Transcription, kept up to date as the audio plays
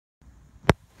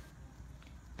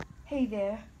Hey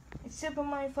there, it's Super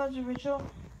Mario Fudge Original,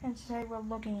 and today we're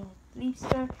looking at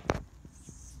Leapster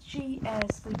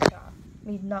GS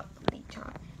LeapFrog. Not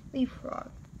LeapFrog.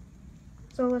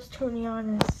 So let's turn it on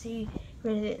and see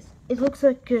what it is. It looks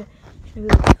like really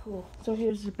cool. So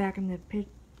here's the back of the pit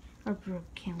of the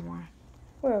camera.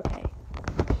 We're okay.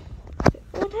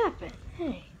 What happened?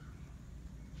 Hey.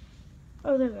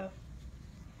 Oh, there we go.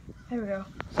 There we go.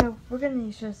 So we're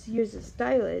gonna just use the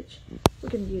stylage. We're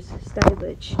gonna use the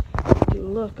stylage to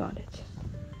look on it.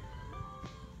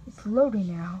 It's loading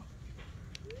now.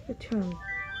 Return.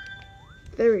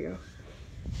 There we go.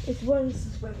 It's one of this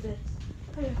website.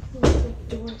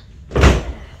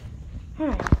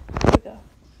 Alright, there we go.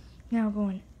 Now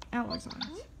going outwards on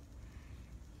it.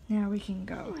 Now we can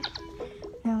go.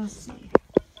 Now let's see.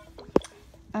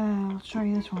 I'll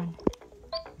try this one.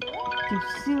 The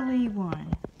silly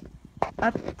one.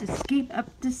 Escape up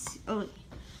the silly.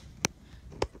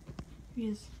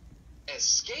 Yes.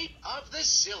 Escape of the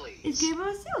silly. Escape of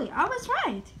the silly. I was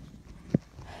right.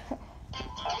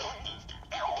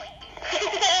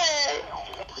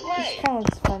 This kind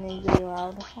of funny, really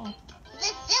loud. Huh?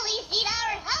 The sillies need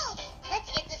our help. Let's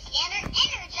get the scanner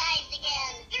energized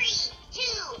again. 3, 2,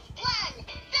 1,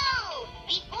 go!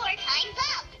 Before time's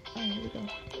up. Oh, here we go.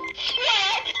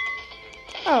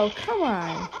 Oh, come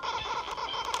on.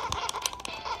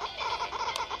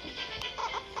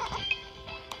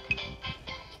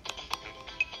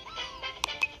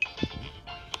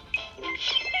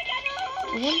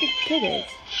 I wonder what the kid is.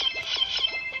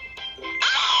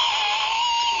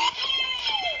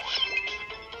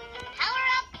 Power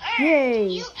up earned. Yay.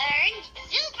 You earned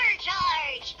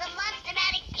Supercharge. The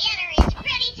Monster-matic scanner is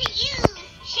ready to use.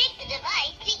 Shake the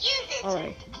device to use it.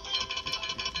 Alright.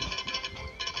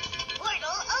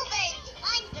 Portal opened.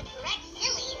 Find the correct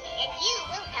sillies and you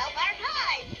will help our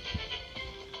cause.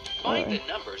 Find the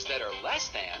numbers that are less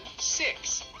than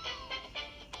 6.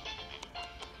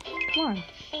 Come on.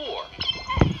 4.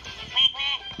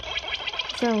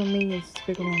 That would mean it's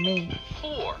bigger than me.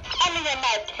 4.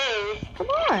 Come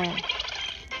on.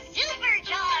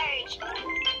 Supercharge.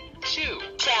 2.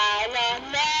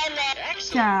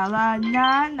 Excellent. Cha-la,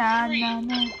 na, na, na,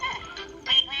 na.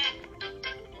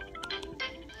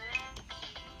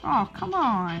 Oh, come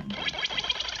on.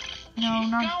 No,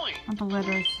 Keep not the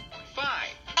letters. 5.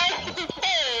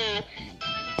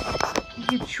 You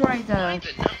could try Find the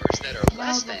the numbers that are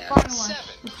less the than fun one, 7.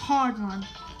 the hard one.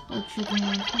 Oh, chicken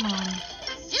one, come on.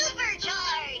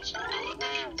 Supercharge.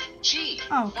 G.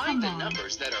 Oh, Find come the on.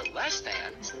 numbers that are less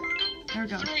than There we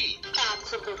go. 3.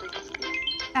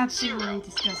 Absolutely 0.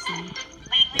 disgusting.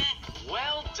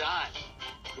 Well done.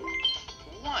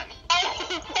 1.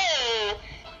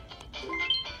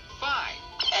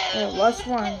 5. Last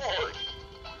one.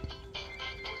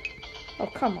 Oh,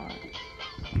 come on.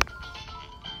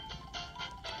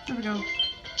 There we go.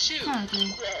 2. Kind of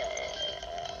good.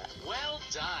 Well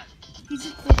done. He's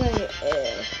just like,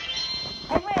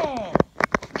 I win!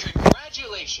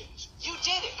 Congratulations. You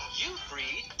did it. You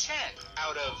freed 10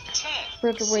 out of 10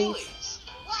 Spread the weight. sillies.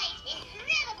 Quite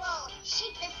incredible.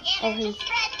 Shake the Oh, scanner to he's-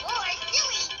 spread more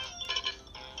silly.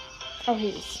 Oh,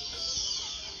 he's.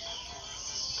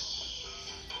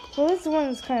 Well, this one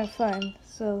is kind of fun,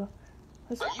 so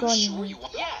let's Are go you on. sure you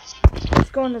want? Yes. Let's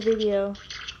go on the video.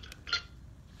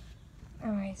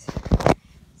 Alright.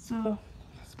 So,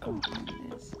 let's go on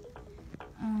this.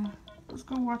 Let's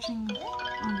go watching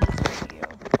on this video.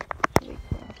 Really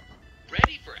cool.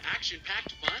 Ready for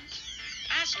action-packed fun?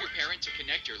 Ask your parent to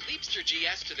connect your Leapster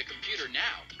GS to the computer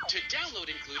now to download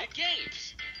included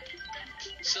games.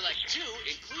 Select 2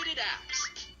 included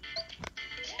apps.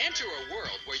 Enter a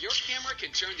world where your camera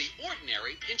can turn the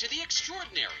ordinary into the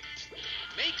extraordinary.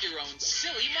 Make your own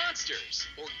silly monsters,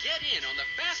 or get in on the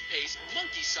fast-paced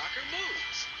monkey soccer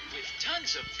moves. With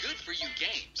tons of good-for-you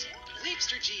games,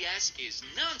 Leapster GS is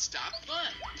non-stop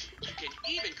fun. You can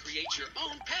even create your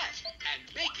own pet and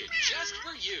make it just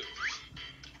for you.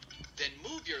 Then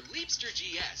move your Leapster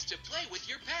GS to play with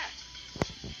your pet.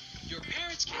 Your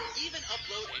parents can even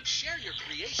upload and share your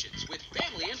creations with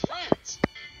family and friends.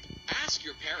 Ask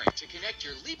your parent to connect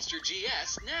your Leapster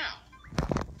GS now.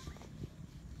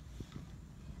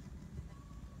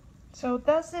 So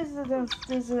this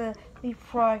is a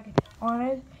LeapFrog on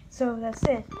it. So that's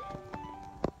it.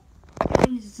 I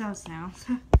think it's us now.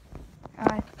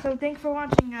 Alright, so thanks for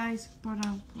watching, guys. But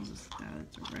that's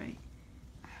alright.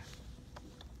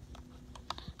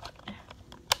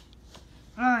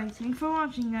 Alright, thanks for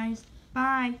watching, guys.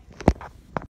 Bye.